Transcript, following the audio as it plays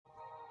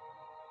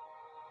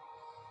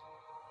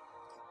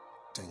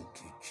Thank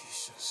you,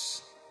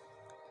 Jesus.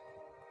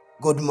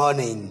 Good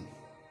morning.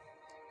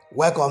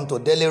 Welcome to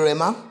Daily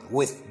Rhema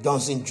with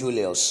Johnson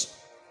Julius.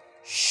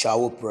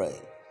 Shall we pray?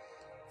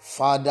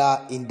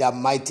 Father, in the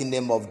mighty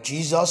name of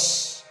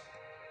Jesus,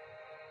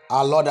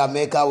 our Lord and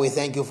Maker, we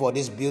thank you for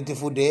this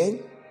beautiful day.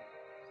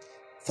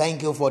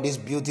 Thank you for this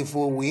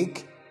beautiful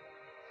week.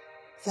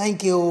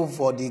 Thank you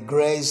for the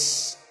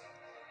grace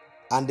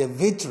and the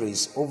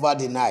victories over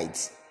the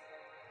night.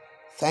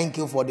 Thank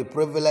you for the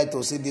privilege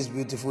to see this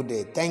beautiful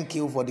day. Thank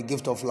you for the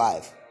gift of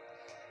life.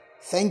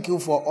 Thank you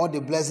for all the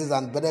blessings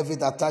and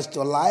benefits attached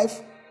to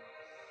life.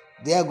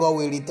 Dear God,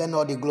 we return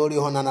all the glory,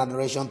 honor, and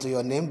adoration to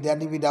your name. Dear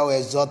David, thou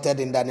exalted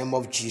in the name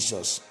of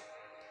Jesus.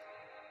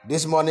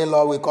 This morning,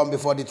 Lord, we come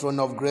before the throne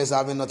of grace,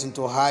 having nothing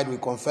to hide. We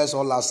confess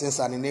all our sins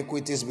and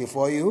iniquities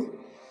before you.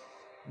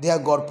 Dear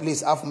God,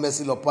 please have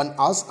mercy upon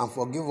us and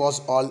forgive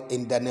us all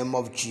in the name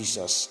of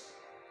Jesus.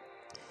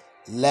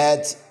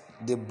 Let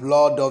the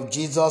blood of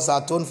Jesus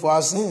atone for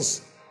our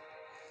sins.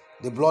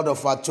 The blood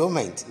of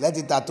atonement, let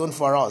it atone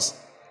for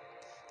us.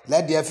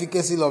 Let the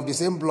efficacy of the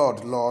same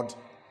blood, Lord,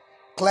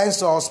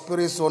 cleanse our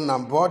spirit, soul,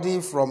 and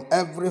body from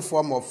every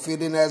form of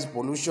filthiness,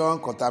 pollution,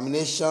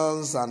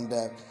 contaminations,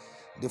 and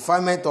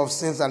defilement of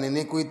sins and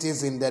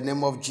iniquities in the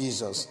name of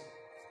Jesus.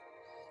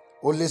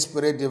 Holy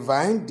Spirit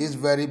divine, this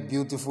very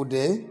beautiful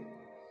day,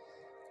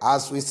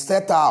 as we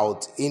set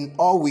out in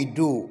all we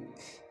do,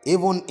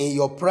 even in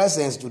your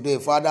presence today,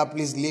 Father,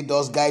 please lead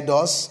us, guide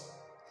us,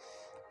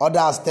 order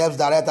our steps,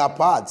 direct our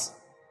paths.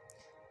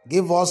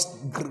 Give us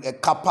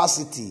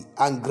capacity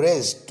and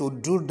grace to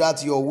do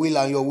that your will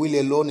and your will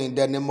alone in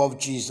the name of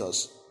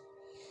Jesus.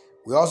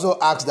 We also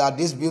ask that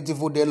this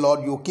beautiful day,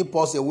 Lord, you keep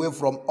us away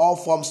from all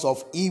forms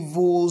of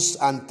evils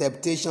and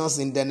temptations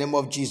in the name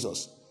of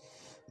Jesus.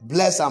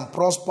 Bless and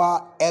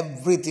prosper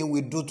everything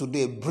we do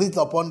today. Breathe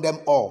upon them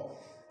all.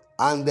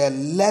 And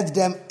let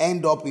them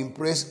end up in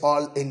praise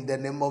all in the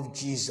name of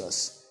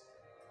Jesus.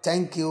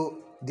 Thank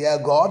you, dear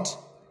God,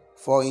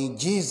 for in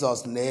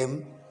Jesus'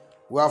 name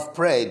we have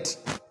prayed.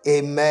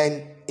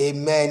 Amen,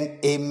 amen,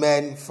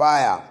 amen.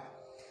 Fire.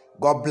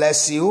 God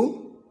bless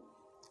you.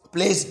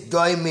 Please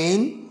join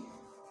me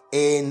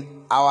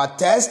in our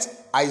text,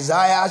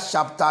 Isaiah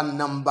chapter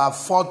number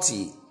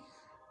 40.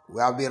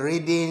 We have been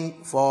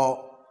reading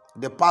for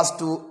the past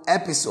 2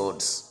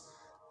 episodes.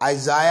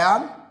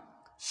 Isaiah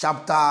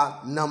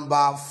chapter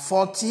number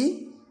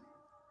 40.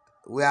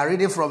 We are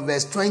reading from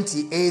verse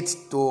 28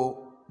 to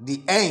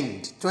the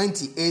end.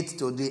 28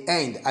 to the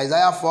end.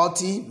 Isaiah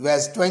 40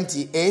 verse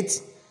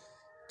 28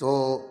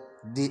 to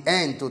the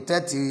end, to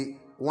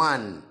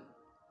 31.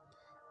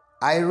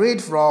 I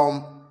read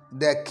from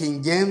the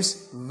King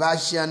James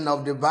Version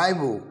of the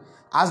Bible.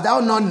 Hast thou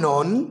not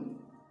known?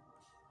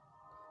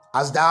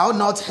 Hast thou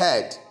not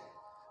heard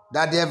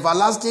that the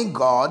everlasting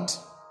God,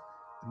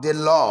 the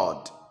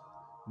Lord,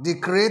 the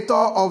creator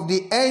of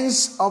the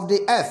ends of the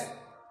earth,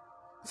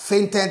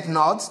 fainteth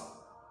not,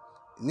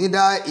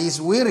 neither is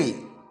weary.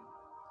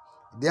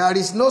 There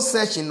is no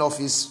searching of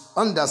his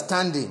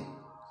understanding.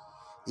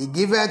 He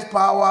giveth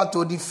power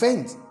to the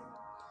faint,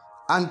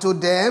 and to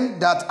them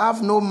that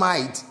have no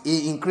might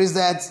he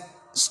increaseth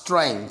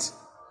strength.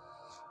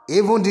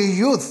 Even the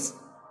youth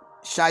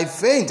shall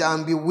faint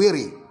and be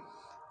weary,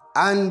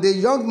 and the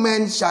young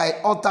men shall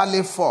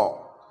utterly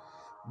fall.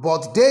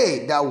 But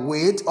they that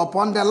wait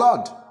upon the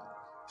Lord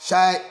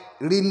shall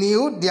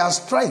renew their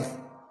strength.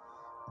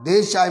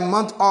 They shall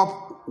mount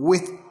up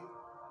with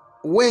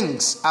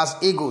wings as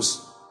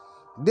eagles.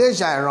 They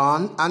shall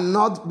run and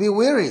not be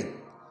weary.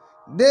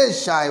 They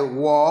shall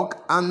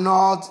walk and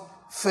not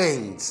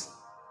faint.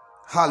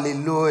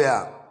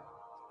 Hallelujah.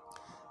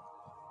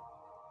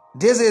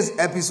 This is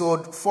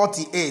episode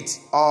 48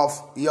 of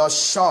Your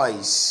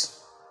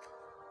Choice.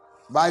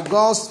 By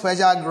God's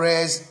special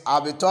grace,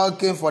 I'll be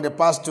talking for the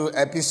past 2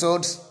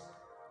 episodes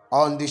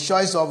on the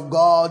choice of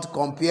God,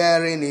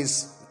 comparing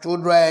his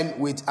children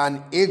with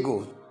an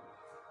eagle.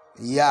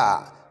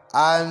 Yeah.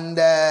 And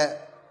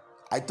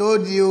I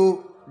told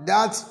you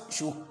that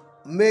should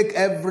make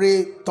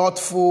every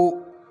thoughtful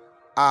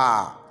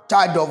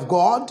child of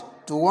God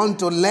to want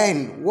to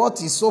learn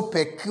what is so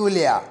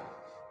peculiar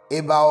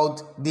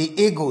about the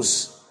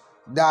eagles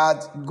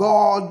that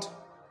God,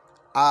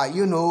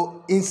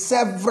 in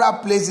several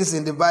places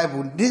in the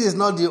Bible. This is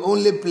not the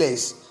only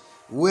place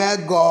where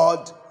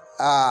God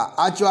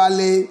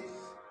actually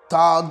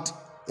talked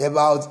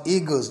about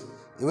eagles.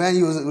 When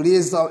you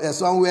read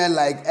somewhere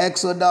like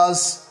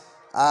Exodus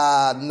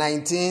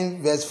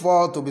 19 verse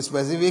 4 to be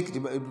specific,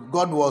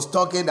 God was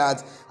talking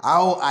that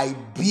how I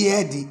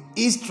bear the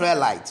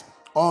Israelites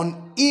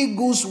on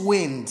eagle's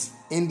wings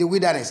in the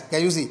wilderness.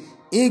 Can you see?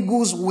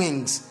 Eagle's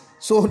wings.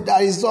 So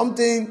there is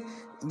something,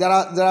 there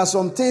are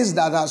some things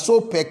that are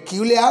so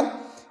peculiar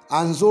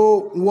and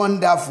so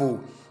wonderful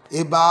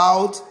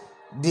about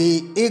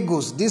the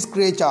eagles, this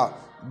creature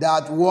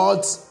that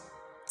was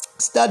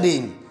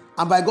studying.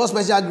 And by God's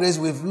special grace,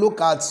 we've looked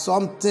at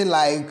something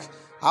like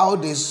how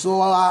they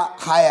soar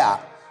higher,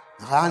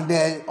 and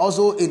then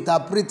also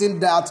interpreting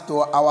that to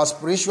our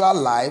spiritual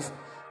life,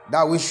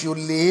 that we should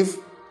live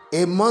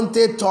a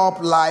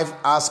mountaintop life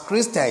as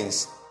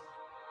Christians.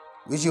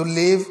 We should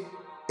live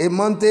a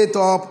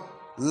mountaintop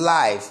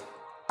life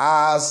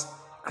as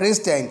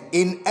Christian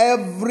in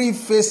every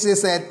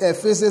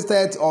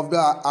facet of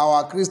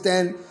our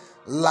Christian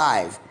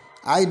life,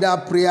 either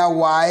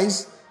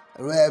prayer-wise,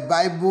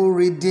 Bible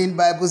reading,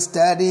 Bible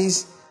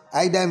studies,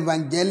 either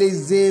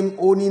evangelism,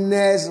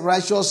 holiness,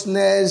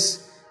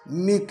 righteousness,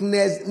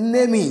 meekness,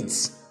 name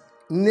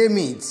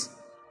it.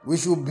 We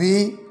should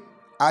be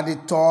at the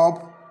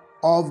top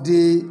of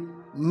the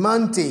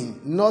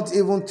mountain, not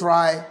even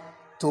try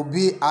to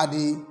be at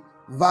the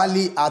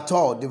valley at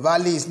all. The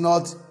valley is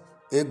not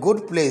a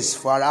good place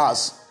for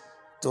us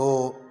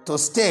to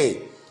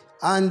stay.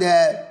 And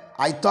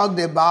I talked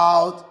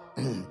about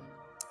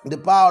the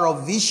power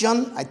of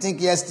vision, I think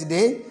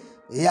yesterday.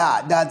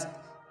 Yeah, that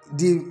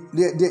the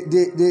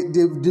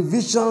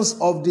visions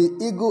of the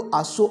eagle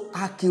are so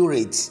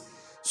accurate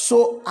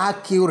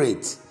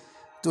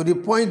to the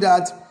point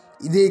that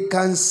they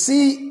can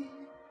see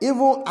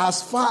even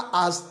as far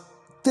as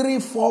 3,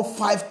 4,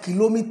 5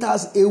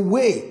 kilometers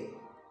away.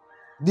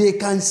 They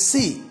can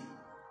see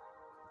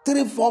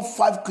 3, 4,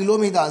 5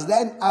 kilometers.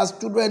 Then as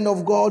children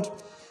of God,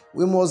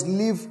 we must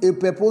live a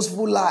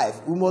purposeful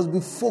life. We must be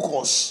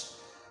focused.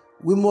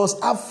 We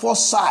must have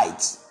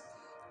foresight.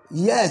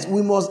 Yes,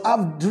 we must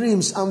have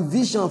dreams and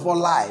vision for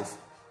life.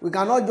 We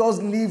cannot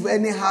just live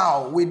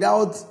anyhow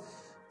without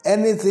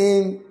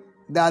anything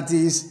that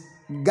is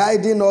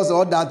guiding us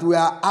or that we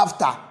are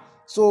after.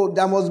 So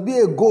there must be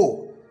a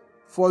goal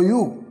for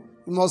you.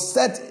 You must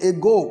set a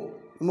goal.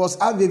 You must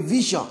have a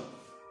vision.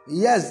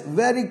 Yes,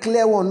 very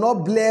clear one,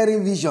 not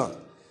blaring vision.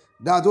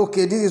 That,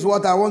 okay, this is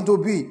what I want to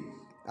be.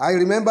 I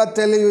remember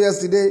telling you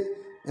yesterday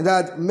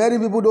that many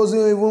people don't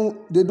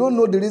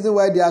know the reason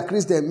why they are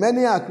Christian.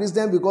 Many are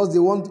Christian because they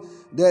want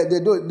because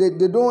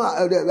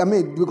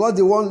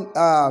they want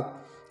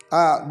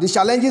the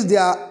challenges they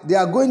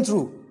are going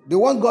through. They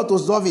want God to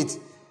solve it.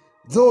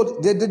 So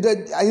they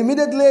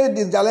immediately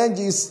the challenge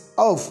is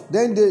off,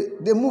 then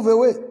they move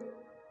away.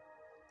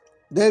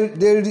 They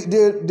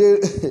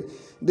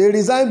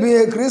resign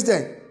being a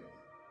Christian.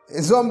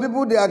 Some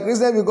people, they are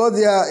Christian because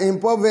they are in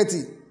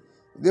poverty.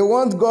 They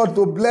want God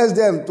to bless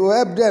them, to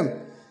help them.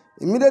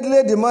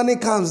 Immediately the money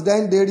comes,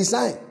 then they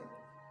resign.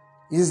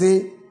 You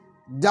see,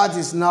 that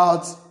is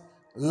not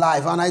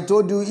life. And I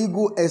told you,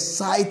 ego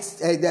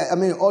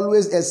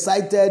always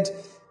excited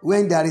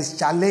when there is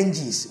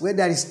challenges, when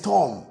there is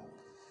storm.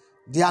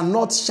 They are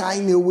not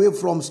shying away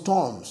from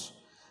storms.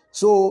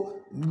 So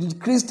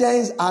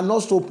Christians are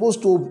not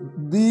supposed to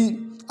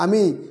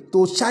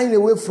shine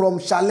away from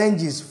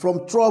challenges,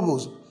 from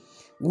troubles.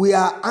 We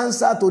are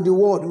answer to the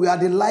world. We are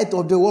the light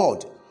of the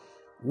world.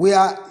 We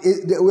are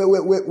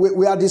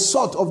the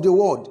salt of the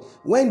world.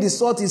 When the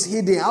salt is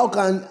hidden, how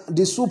can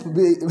the soup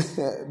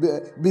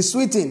be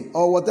sweetened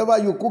or whatever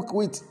you cook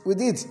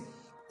with it?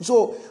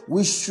 So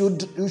we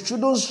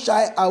shouldn't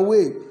shy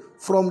away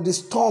from the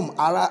storm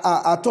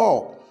at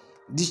all.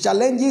 The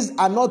challenges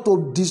are not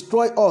to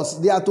destroy us.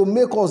 They are to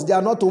make us. They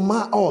are not to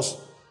mar us.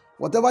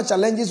 Whatever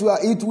challenges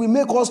it will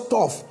make us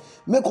tough,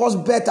 make us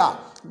better.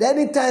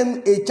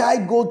 Anytime a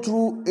child go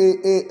through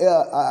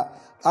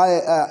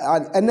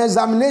an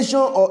examination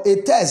or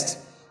a test,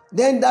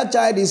 then that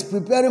child is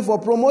preparing for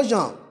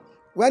promotion.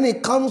 When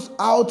it comes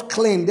out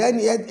clean, then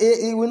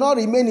it will not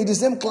remain in the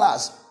same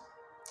class.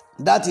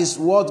 That is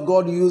what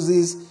God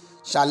uses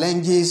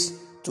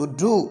challenges to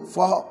do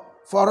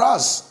for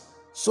us.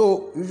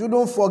 So you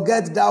shouldn't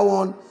forget that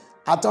one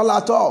at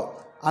all.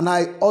 And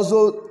I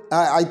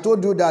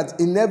told you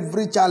that in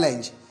every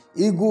challenge,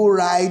 eagle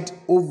ride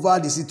over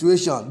the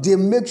situation. They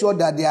make sure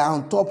that they are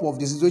on top of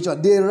the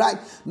situation. They ride,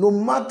 no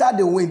matter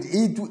the wind,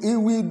 it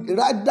will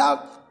ride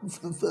down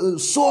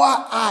soar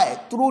high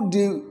through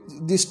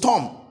the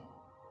storm.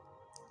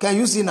 Can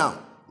you see now?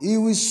 It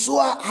will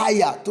soar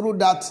higher through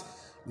that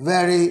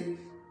very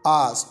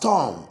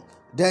storm.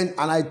 And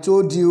I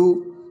told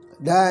you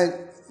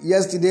that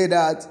yesterday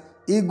that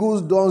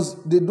eagles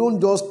don't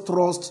just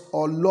trust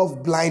or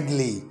love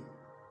blindly.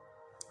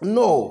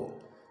 No,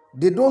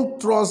 they don't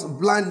trust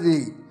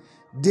blindly.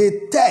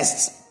 They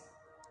test.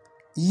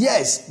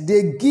 Yes,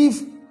 they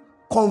give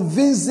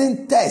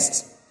convincing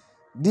test.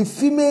 The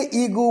female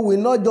eagle will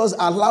not just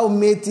allow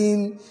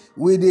mating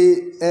with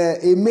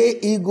a male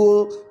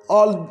eagle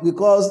all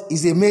because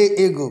it's a male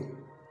eagle.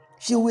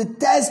 She will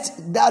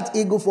test that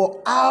eagle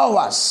for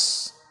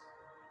hours,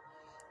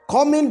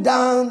 coming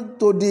down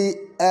to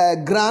the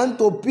ground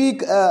to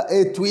pick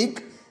a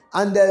twig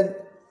and then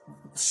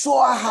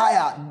soar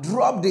higher,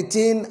 drop the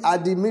thing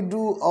at the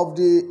middle of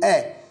the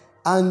air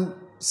and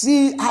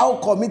see how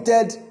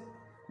committed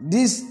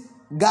this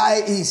guy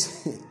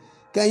is.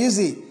 Can you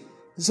see?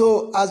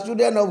 So as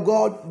children of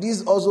God,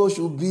 this also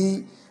should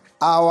be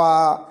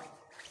our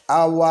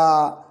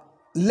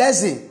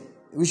lesson.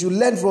 We should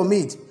learn from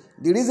it.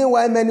 The reason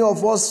why many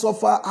of us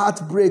suffer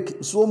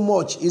heartbreak so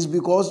much is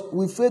because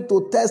we fail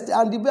to test.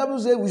 And the Bible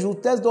says we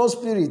should test all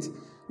spirit.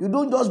 You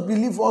don't just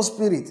believe all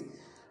spirit.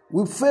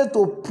 We fail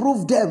to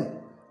prove them.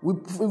 We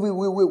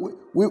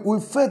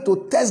fail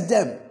to test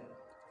them.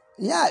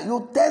 Yeah,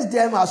 you test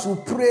them as you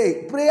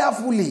pray,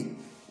 prayerfully.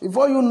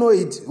 Before you know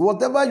it,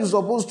 whatever you're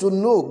supposed to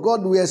know,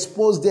 God will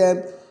expose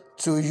them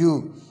to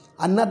you.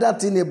 Another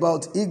thing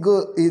about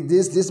ego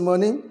is this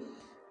morning,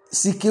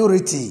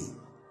 security.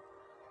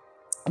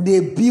 They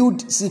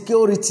build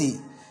security.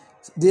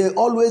 They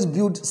always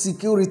build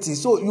security.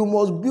 So you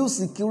must build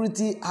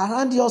security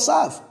around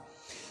yourself.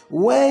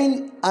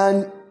 When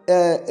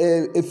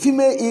a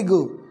female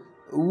eagle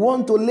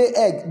want to lay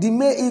egg, the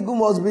male eagle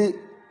must be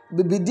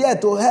there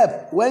to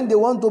help when they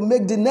want to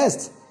make the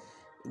nest.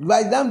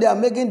 By the time they are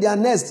making their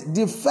nest,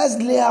 the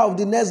first layer of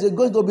the nest is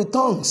going to be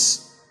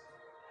tongues.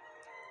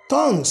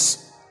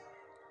 Tongues.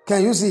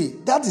 Can you see?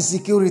 That is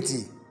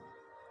security.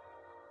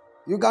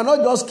 You cannot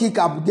just kick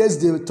up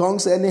against the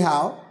tongues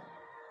anyhow.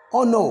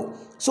 Oh no.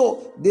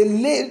 So they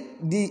lay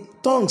the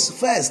tongues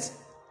first.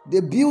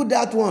 They build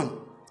that one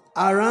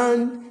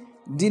around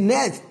the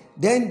net.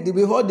 Then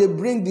before they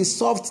bring the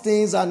soft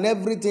things and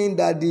everything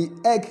that the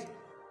egg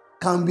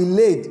can be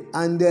laid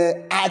and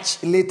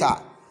hatch later.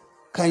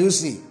 Can you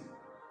see?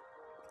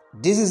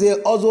 This is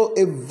also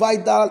a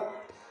vital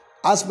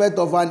aspect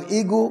of an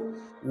eagle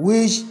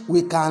which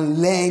we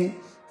can learn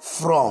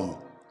from.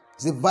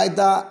 It's a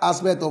vital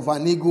aspect of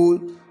an eagle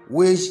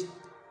which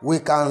we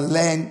can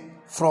learn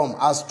from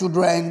as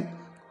children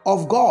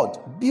of God.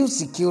 Build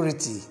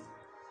security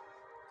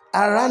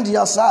around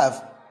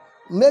yourself.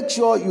 Make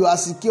sure you are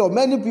secure.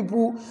 Many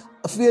people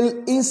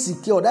feel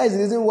insecure. That is the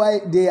reason why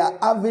they are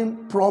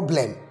having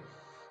problem.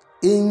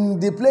 In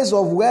the place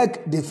of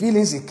work, they feel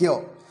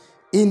insecure.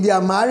 In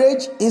their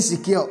marriage,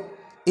 insecure.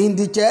 In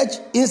the church,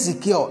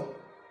 insecure.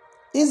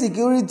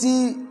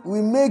 Insecurity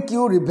will make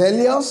you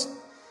rebellious.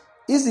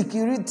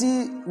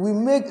 Insecurity will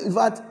make, in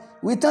fact,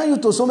 will turn you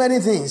to so many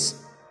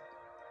things.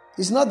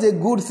 It's not a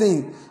good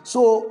thing.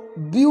 So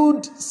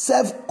build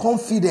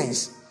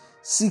self-confidence.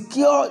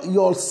 Secure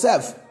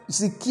yourself.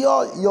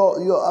 Secure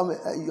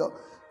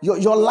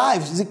your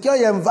life. Secure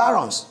your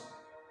environs.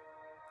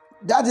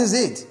 That is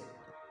it.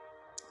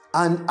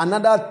 And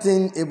another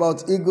thing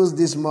about eagles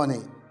this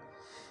morning.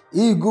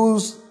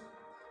 Eagles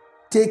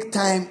take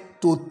time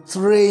to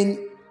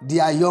train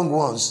their young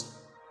ones.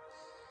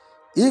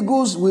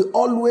 Eagles will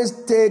always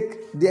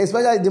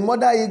especially the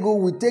mother eagle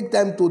will take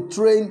time to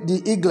train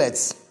the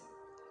eaglets.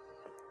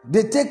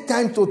 They take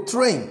time to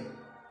train.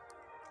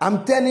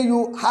 I'm telling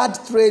you, hard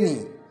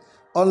training.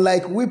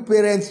 Unlike we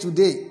parents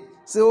today.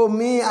 So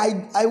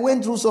I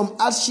went through some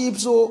hardship,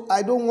 so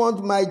I don't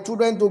want my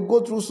children to go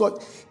through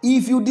such.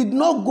 If you did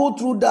not go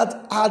through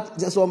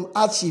some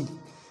hardship,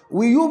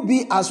 will you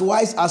be as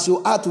wise as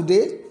you are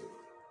today?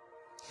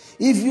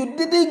 If you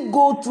didn't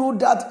go through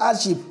that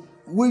hardship,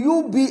 will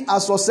you be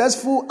as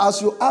successful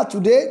as you are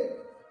today?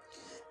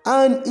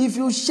 And if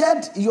you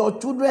shed your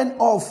children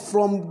off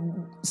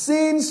from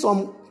seeing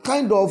some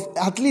kind of,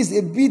 at least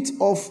a bit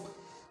of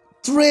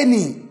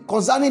training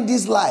concerning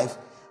this life,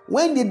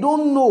 when they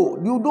don't know,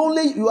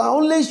 you are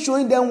only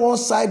showing them one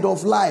side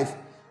of life.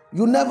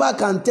 You never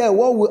can tell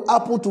what will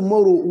happen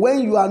tomorrow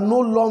when you are no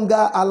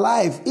longer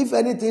alive. If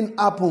anything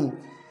happen,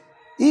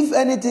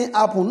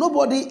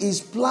 nobody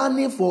is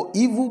planning for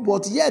evil,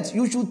 but yet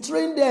you should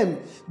train them.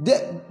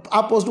 The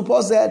Apostle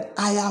Paul said,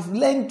 I have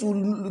learned to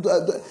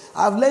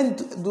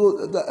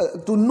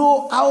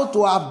know how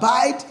to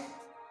abide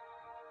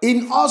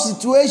in all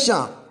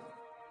situations.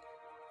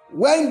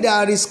 When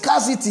there is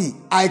scarcity,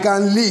 I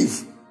can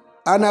live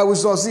and I will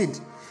succeed.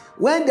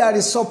 When there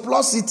is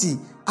surplusity,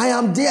 I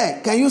am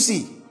there. Can you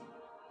see?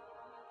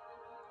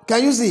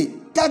 Can you see?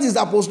 That is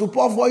Apostle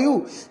Paul for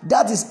you.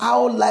 That is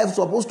how life is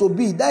supposed to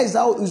be. That is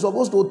how you're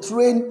supposed to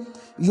train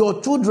your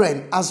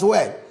children as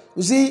well.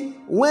 You see,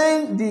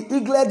 when the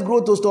eaglet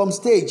grow to some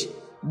stage,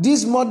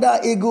 this mother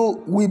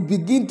eagle will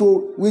begin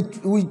to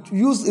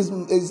use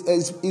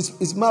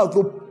his mouth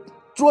to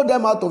throw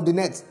them out of the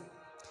net.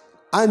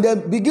 And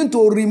then begin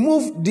to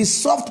remove the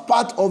soft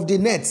part of the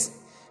net.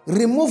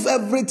 Remove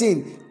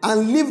everything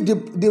and leave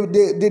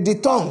the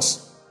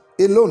tongues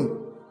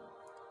alone.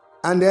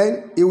 And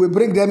then he will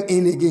bring them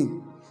in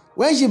again.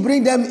 When she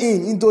bring them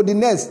into the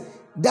nest,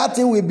 that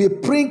thing will be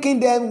prinking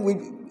them with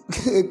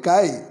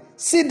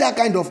see that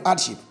kind of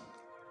hardship.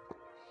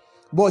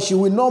 But she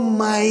will not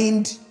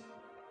mind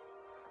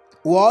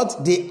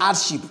what? The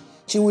hardship.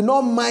 She will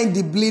not mind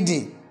the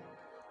bleeding.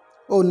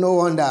 Oh, no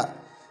wonder.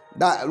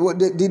 That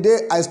the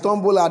day I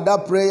stumble at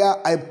that prayer,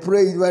 I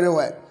pray very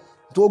well.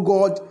 To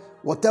God,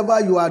 whatever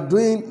you are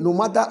doing, no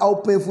matter how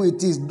painful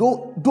it is,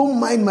 don't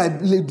mind my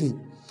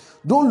bleeding.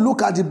 Don't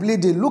look at the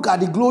bleeding. Look at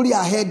the glory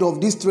ahead of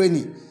this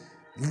training.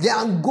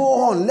 Then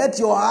go on. Let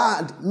your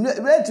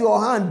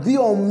hand be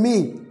on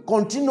me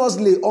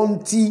continuously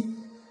until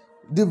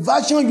the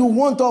version you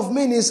want of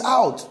me is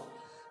out.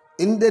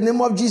 In the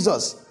name of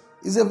Jesus.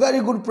 It's a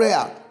very good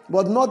prayer.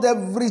 But not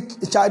every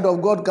child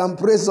of God can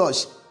pray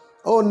such.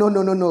 Oh,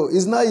 no.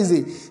 It's not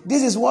easy.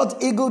 This is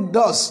what eagle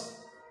does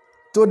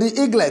to the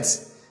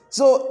eaglets.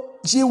 So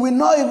she will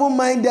not even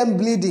mind them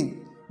bleeding.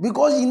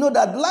 Because you know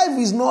that life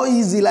is not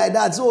easy like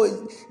that. So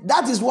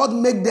that is what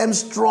makes them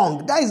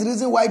strong. That is the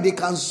reason why they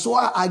can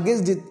soar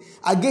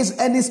against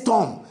any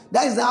storm.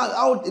 That is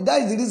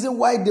the reason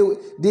why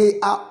they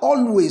are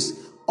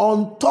always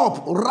on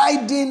top,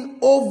 riding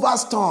over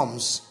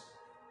storms.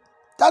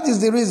 That is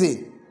the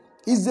reason.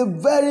 It's a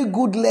very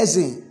good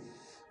lesson.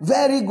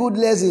 Very good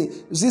lesson.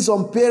 You see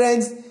some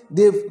parents,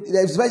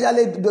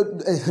 especially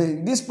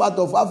this part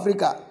of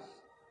Africa,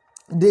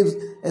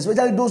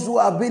 especially those who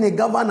have been in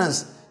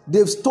governance,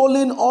 they've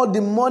stolen all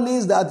the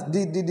monies that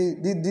the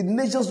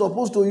nation is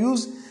supposed to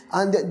use,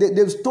 and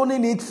they've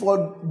stolen it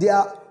for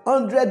their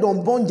 100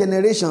 unborn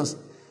generations.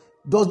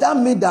 Does that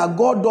mean that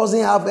God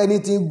doesn't have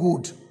anything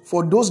good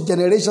for those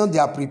generations they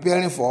are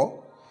preparing for?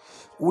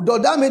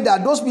 Does that mean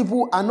that those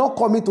people are not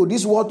coming to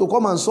this world to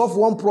come and solve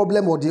one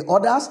problem or the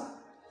others?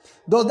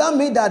 Does that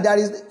mean that there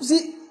is...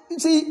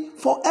 See,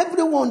 for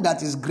everyone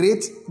that is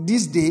great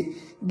this day,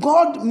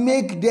 God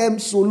make them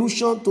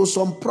solution to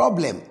some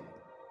problems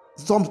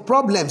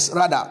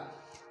rather.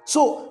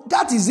 So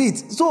that is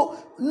it. So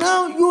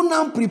now you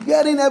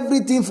preparing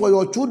everything for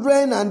your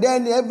children, and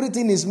then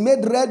everything is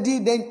made ready.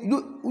 Then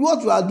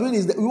what you are doing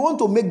is that you want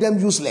to make them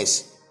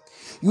useless.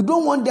 You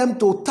don't want them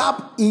to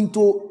tap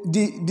into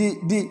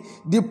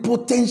the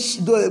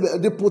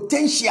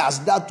potentials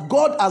that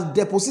God has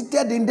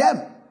deposited in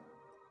them.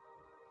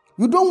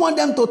 You don't want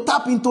them to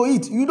tap into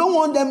it. You don't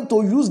want them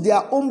to use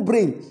their own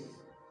brain.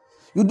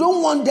 You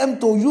don't want them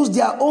to use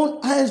their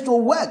own hands to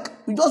work.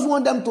 You just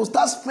want them to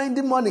start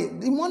spending money.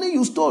 The money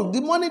you stole,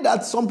 the money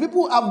that some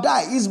people have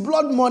died, is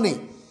blood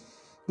money.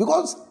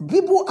 Because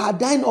people are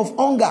dying of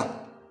hunger.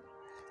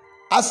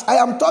 As I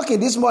am talking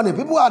this morning,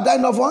 people are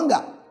dying of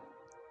hunger.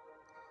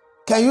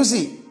 Can you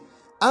see?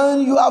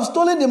 And you have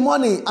stolen the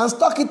money and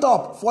stuck it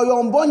up for your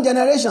unborn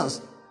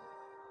generations.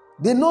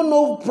 They know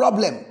no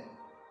problem.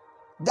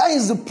 That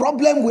is the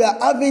problem we are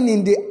having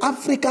in the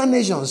African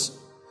nations.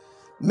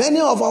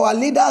 Many of our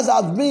leaders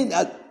have been,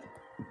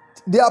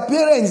 their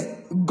parents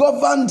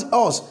governed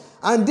us,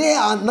 and they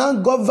are now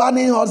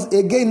governing us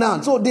again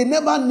now. So they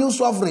never knew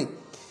suffering.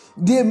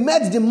 They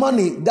met the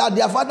money that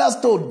their fathers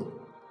stole.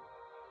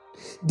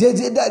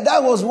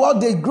 That was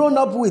what they grown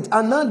up with,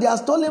 and now they are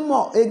stealing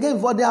more again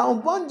for their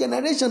unborn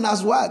generation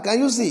as well. Can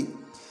you see?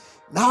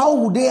 How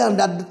would they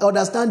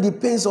understand the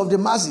pains of the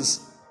masses?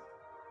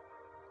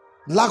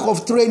 Lack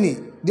of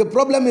training. The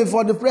problem is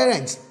for the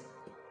parents.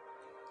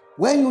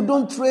 When you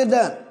don't train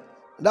them,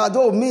 that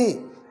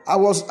I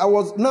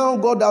was now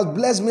God has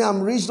blessed me,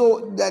 I'm rich,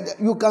 so that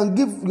you can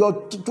give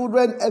your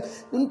children.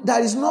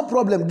 There is no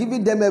problem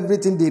giving them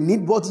everything they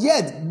need, but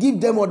yet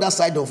give them other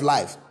side of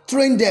life.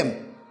 Train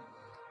them.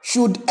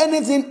 Should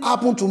anything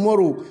happen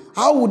tomorrow,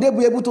 how would they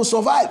be able to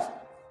survive?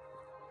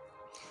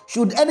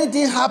 Should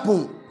anything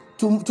happen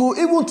to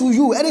even to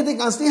you, anything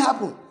can still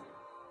happen.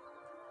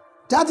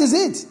 That is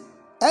it.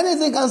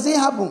 Anything can still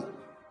happen.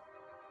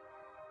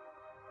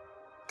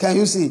 Can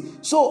you see?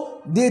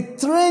 So they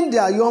train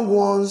their young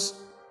ones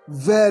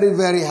very,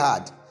 very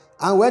hard.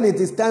 And when it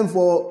is time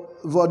for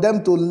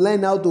them to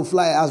learn how to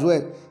fly as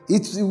well,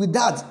 it's with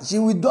that, she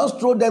will just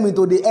throw them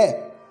into the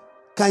air.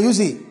 Can you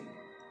see?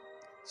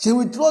 She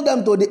will throw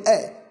them to the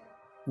air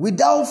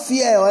without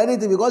fear or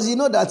anything, because you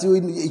know that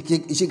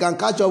she can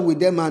catch up with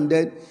them, and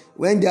then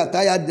when they are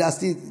tired, they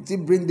still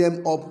bring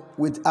them up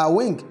with her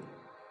wing.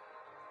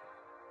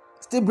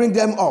 Still bring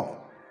them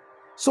up.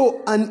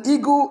 So an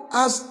eagle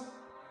has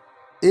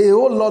a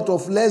whole lot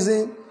of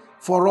lesson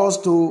for us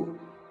to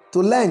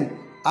learn.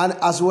 And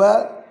as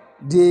well,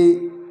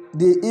 the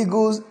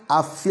eagles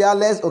are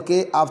fearless.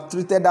 Okay, I've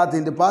treated that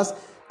in the past.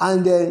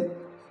 And then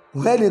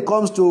when it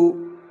comes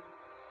to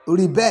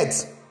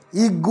rebirth,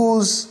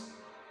 eagles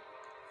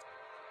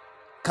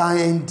can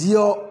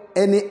endure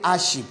any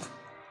hardship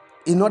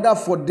in order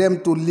for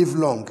them to live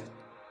long.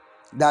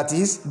 That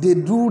is, they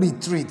do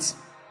retreat.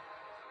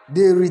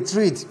 They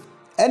retreat.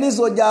 Any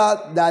soldier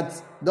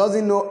that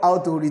doesn't know how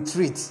to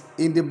retreat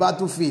in the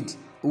battlefield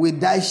will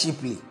die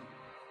cheaply.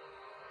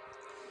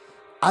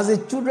 As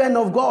a children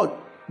of God,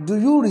 do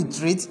you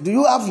retreat? Do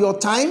you have your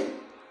time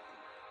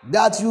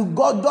that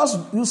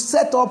you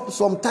set up?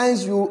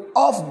 Sometimes you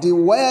off the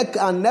work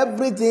and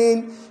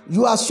everything.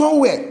 You are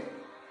somewhere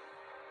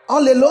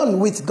all alone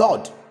with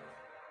God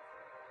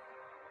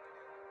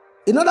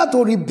in order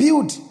to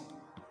rebuild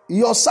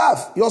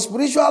yourself, your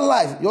spiritual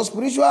life, your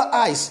spiritual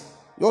eyes,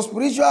 your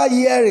spiritual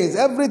hearings,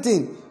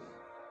 everything,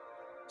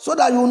 so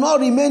that you will not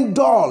remain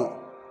dull.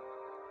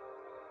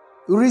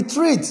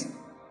 Retreat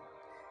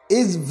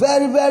is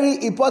very,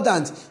 very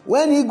important.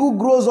 When eagle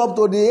grows up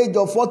to the age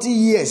of 40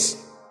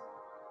 years,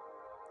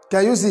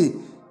 can you see?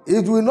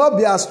 It will not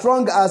be as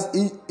strong as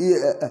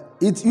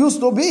it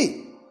used to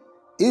be.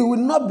 It will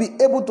not be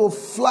able to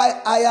fly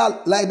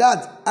higher like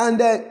that. And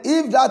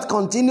if that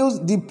continues,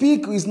 the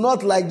peak is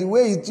not like the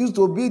way it used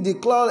to be. The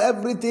claw,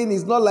 everything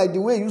is not like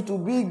the way it used to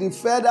be. The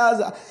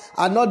feathers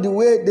are not the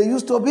way they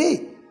used to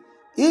be.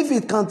 If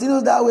it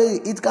continues that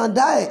way, it can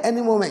die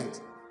any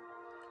moment.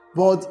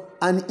 But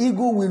an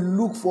eagle will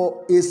look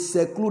for a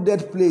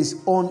secluded place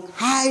on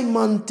high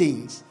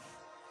mountains.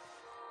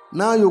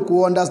 Now you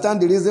could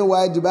understand the reason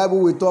why the Bible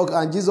will talk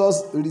and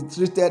Jesus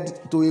retreated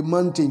to a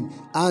mountain,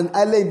 and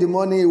early in the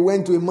morning he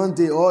went to a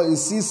mountain or a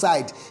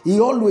seaside.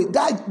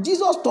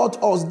 Jesus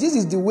taught us this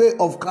is the way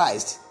of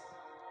Christ.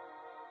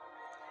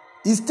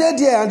 He stayed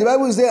here, and the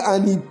Bible says,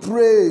 and he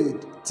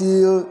prayed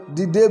till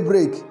the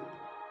daybreak.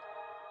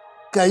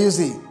 Can you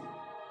see?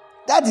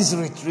 That is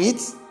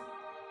retreat.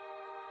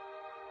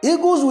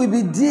 Eagles will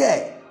be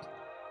there,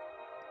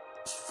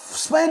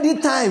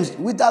 spending time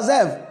with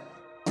ourselves.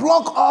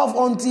 Pluck off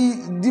until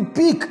the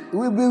peak.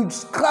 Will be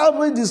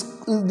scrambling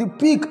the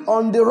peak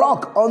on the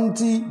rock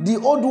until the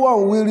old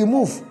one will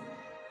remove.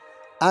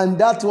 And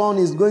that one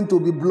is going to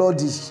be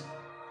bloody.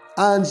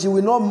 And he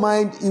will not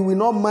mind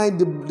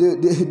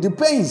the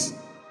pains.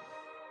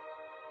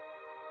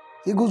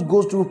 He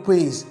goes through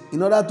pains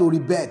in order to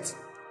rebirth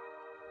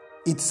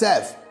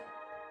itself.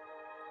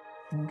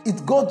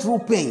 It goes through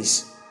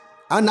pains.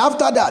 And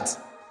after that,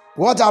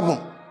 what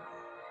happened?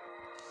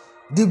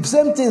 The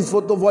same thing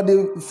for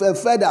the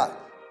feather.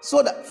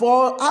 So that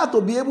for her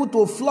to be able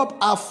to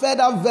flop her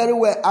feather very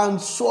well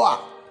and soar,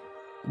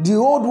 the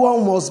old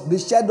one must be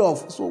shed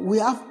off. So we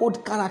have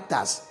old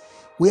characters.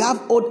 We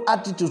have old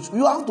attitudes.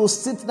 You have to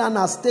sit down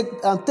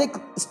and take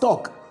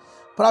stock.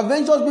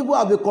 Prevention people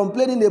have been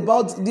complaining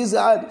about this. You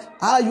are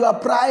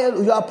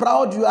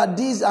proud, you are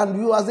this, and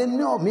you are saying,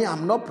 no, me,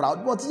 I'm not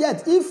proud. But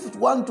yet, if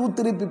 1, 2,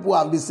 3 people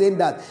have been saying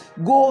that,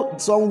 go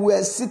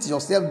somewhere, sit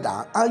yourself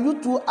down, and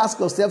you too ask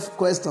yourself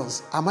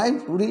questions. Am I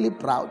really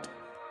proud?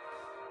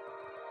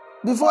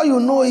 Before you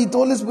know it,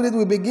 Holy Spirit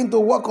will begin to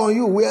work on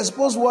you. We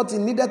expose what is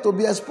needed to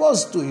be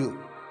exposed to you.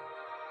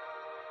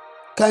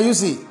 Can you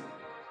see?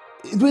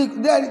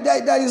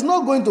 There is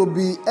not going to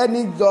be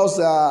any just...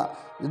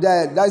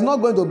 there is not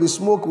going to be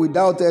smoke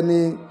without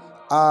any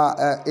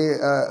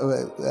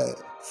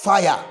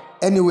fire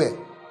anywhere.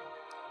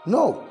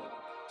 No.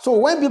 So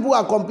when people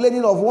are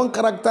complaining of one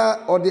character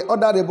or the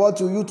other about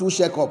you too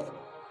shake up.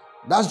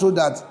 That's so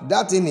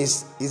that thing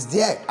is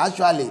there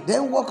actually.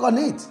 Then work on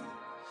it.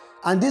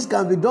 And this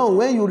can be done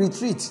when you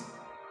retreat.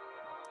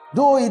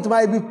 Though it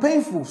might be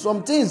painful,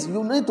 some things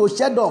you need to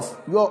shed off.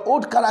 Your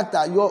old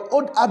character, your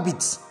old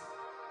habits.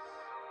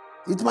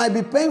 It might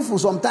be painful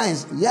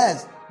sometimes,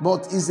 yes.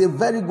 But it's a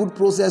very good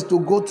process to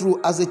go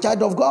through as a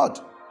child of God.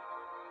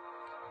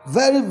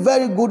 Very,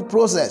 very good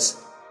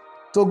process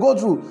to go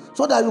through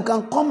so that you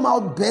can come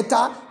out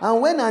better.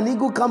 And when an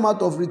eagle comes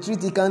out of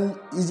retreat, he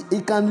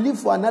can live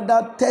for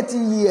another 30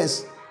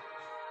 years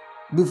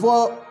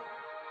before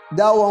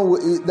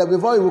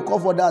before he will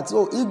come for that.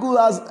 So eagle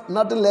has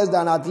nothing less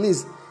than at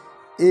least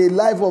a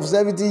life of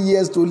 70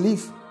 years to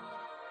live.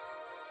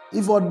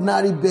 If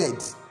ordinary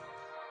bird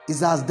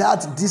is as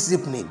that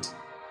disciplined,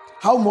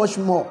 how much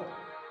more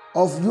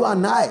of you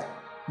and I,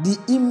 the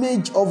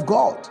image of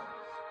God?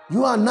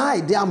 You and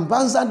I, the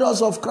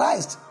ambassadors of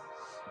Christ.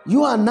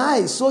 You and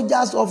I,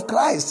 soldiers of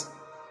Christ.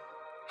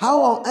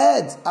 How on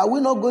earth are we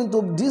not going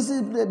to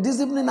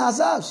discipline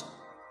ourselves?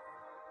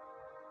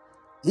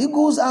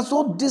 Eagles are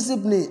so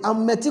disciplined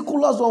and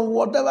meticulous on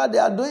whatever they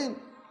are doing.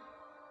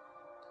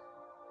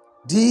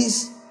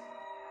 These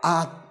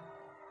are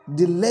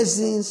the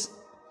lessons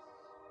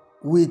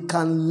we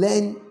can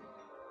learn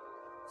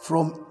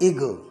from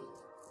eagle.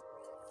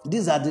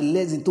 These are the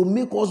lessons to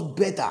make us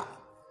better.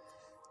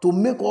 To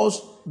make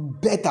us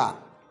better.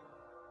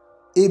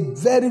 A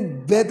very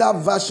better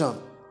version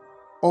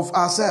of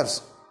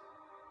ourselves.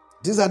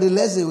 These are the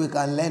lessons we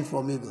can learn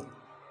from eagle.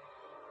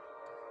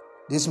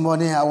 This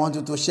morning I want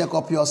you to check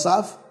up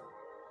yourself.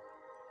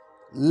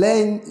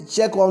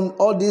 Check on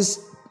all these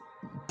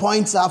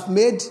points I've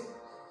made.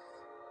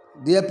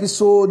 The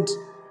episode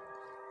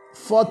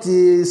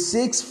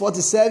 46,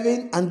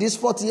 47, and this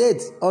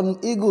 48 on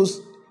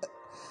eagles.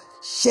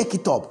 Shake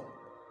it up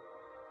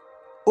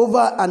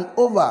over and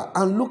over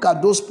and look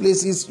at those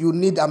places you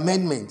need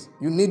amendment,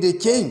 you need a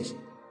change.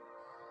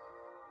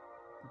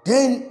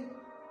 Then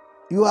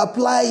you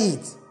apply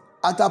it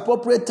at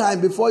appropriate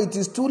time before it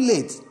is too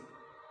late.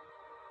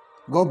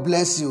 God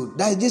bless you.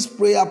 That is this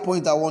prayer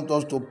point I want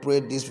us to pray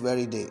this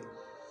very day.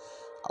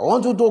 I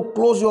want you to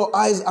close your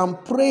eyes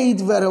and pray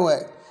it very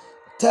well.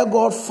 Tell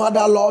God,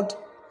 Father, Lord,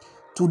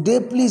 today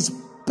please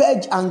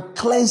purge and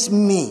cleanse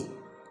me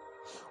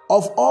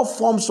of all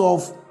forms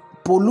of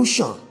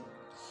pollution,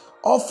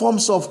 all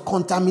forms of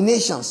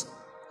contaminations,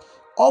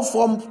 all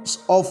forms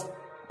of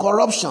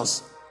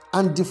corruptions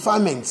and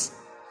defilements.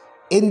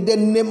 In the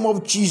name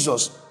of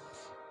Jesus,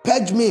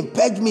 purge me,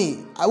 purge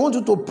me. I want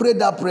you to pray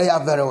that prayer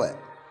very well.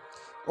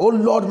 Oh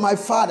Lord, my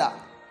Father,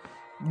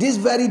 this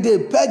very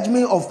day, purge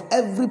me of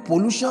every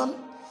pollution,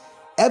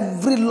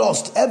 every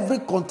lust, every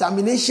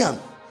contamination,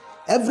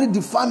 every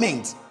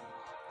defilement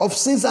of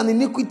sins and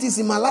iniquities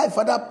in my life.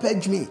 Father,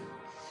 purge me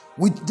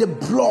with the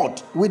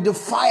blood, with the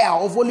fire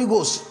of Holy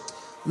Ghost.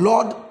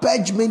 Lord,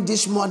 purge me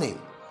this morning.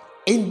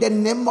 In the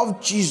name of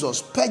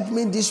Jesus, purge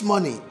me this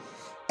morning.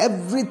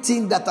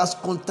 Everything that has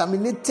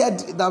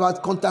contaminated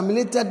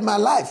my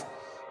life.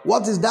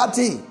 What is that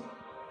thing?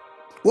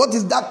 What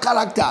is that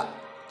character?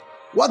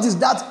 What is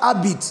that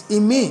habit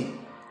in me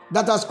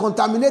that has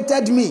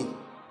contaminated me?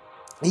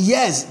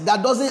 Yes,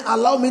 that doesn't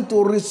allow me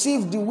to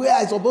receive the way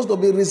I'm supposed to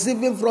be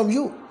receiving from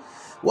you?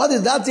 What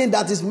is that thing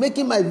that is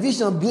making my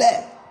vision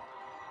blur?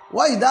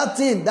 What is that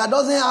thing that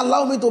doesn't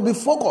allow me to be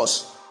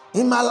focused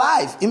in my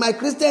life, in my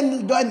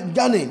Christian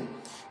journey,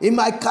 in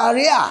my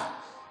career?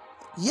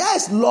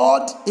 Yes,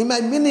 Lord, in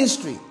my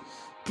ministry.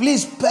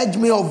 Please purge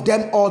me of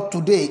them all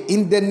today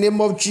in the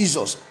name of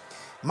Jesus.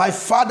 My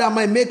Father,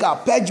 my Maker,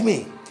 purge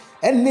me.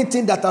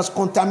 Anything that has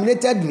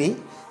contaminated me,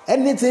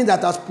 anything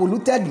that has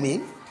polluted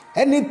me,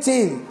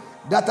 anything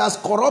that has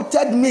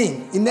corrupted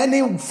me in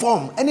any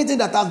form, anything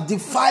that has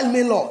defiled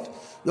me, Lord.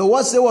 Your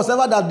word says,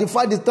 whatever that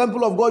defiled the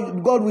temple of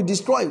God, God will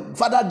destroy.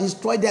 Father,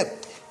 destroy them.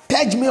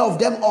 Purge me of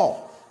them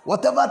all.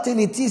 Whatever thing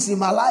it is in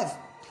my life,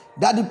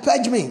 Daddy,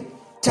 purge me.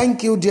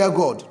 Thank you, dear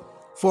God.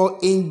 For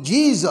in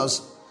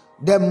Jesus,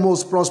 the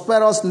most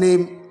prosperous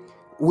name,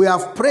 we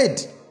have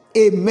prayed.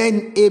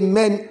 Amen,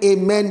 amen,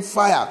 amen.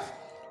 Fire.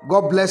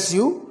 God bless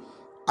you.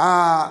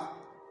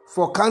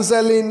 For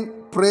counseling,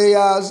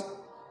 prayers,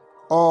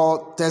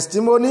 or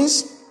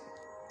testimonies,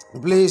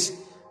 please,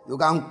 you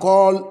can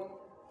call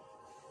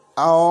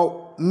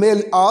or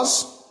mail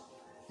us.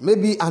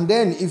 Maybe, and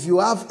then if you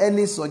have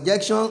any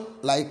suggestion,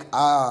 like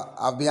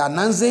I've been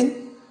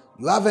announcing,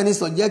 you have any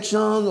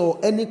suggestion or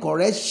any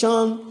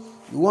correction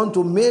you want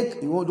to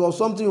make, or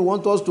something you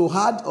want us to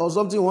add, or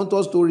something you want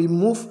us to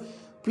remove,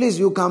 please,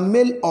 you can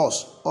mail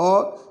us,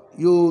 or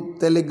you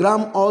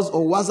telegram us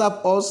or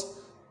WhatsApp us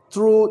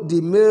through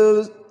the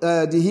mails,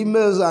 the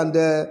emails and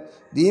the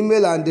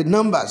email and the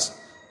numbers.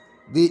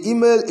 The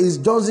email is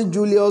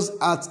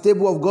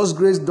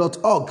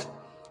johnsonjulius@tableofgodsgrace.org.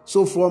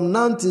 So from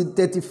now till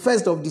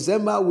 31st of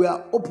December, we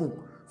are open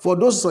for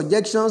those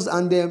suggestions,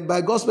 and then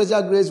by God's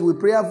special grace, we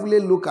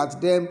prayerfully look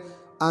at them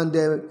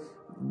and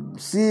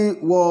see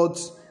what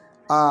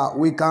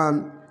we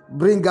can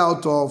bring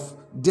out of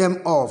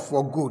them all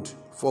for good,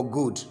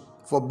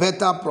 for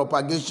better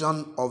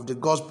propagation of the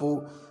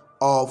gospel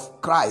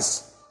of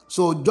Christ.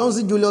 So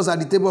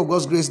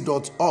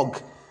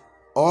johnsonjulius@tableofgodsgrace.org,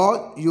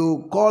 or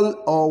you call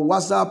or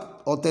WhatsApp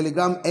or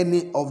Telegram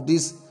any of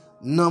these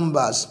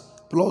numbers,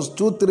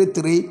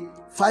 +233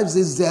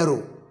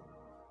 560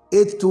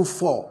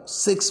 824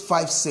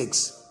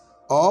 656,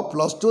 or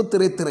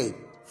 +233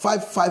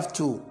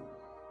 552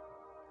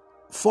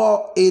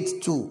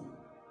 482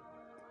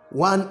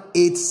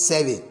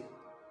 187.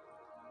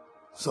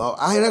 So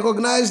I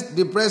recognize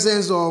the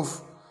presence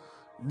of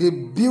the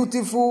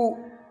beautiful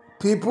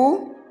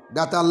people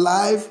that are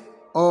live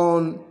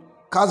on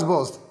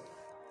Castbox.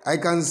 I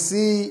can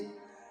see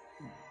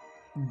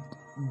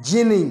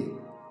Jeanine,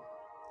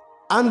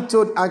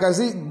 Anthony. I can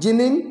see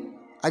Jeanine.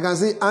 I can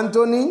see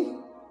Anthony,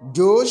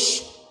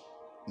 Josh,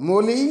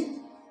 Molly,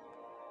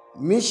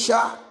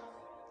 Misha.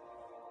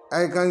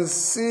 I can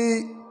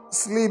see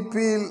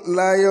Sleepy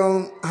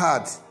Lion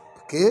Heart.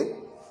 Okay.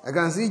 I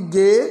can see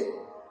Jay.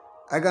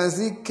 I can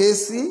see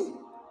Casey.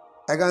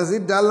 I can see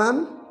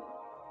Dalan.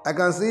 I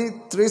can see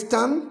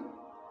Tristan.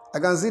 I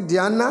can see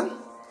Diana.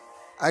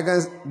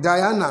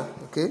 Diana.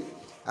 Okay.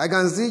 I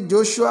can see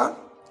Joshua.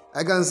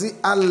 I can see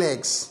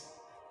Alex.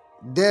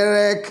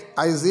 Derek,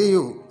 I see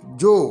you.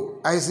 Joe,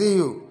 I see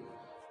you.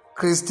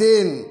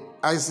 Christine,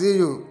 I see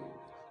you.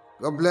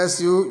 God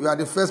bless you. You are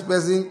the first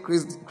person.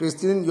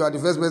 Christine, you are the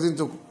first person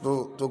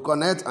to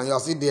connect, and you are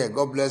still there.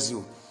 God bless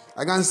you.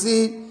 I can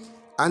see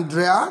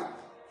Andrea,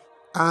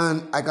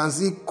 and I can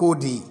see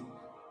Cody.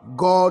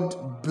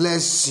 God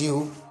bless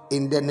you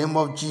in the name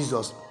of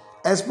Jesus.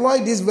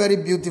 Exploit this very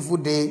beautiful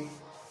day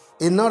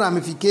in all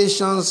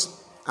ramifications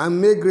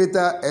and make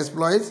greater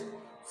exploits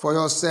for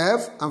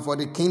yourself and for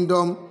the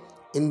kingdom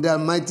in the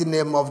mighty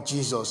name of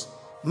Jesus.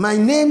 My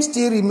name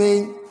still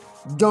remains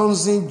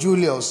Johnson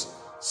Julius.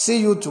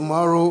 See you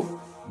tomorrow,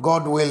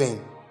 God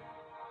willing.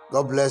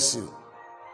 God bless you.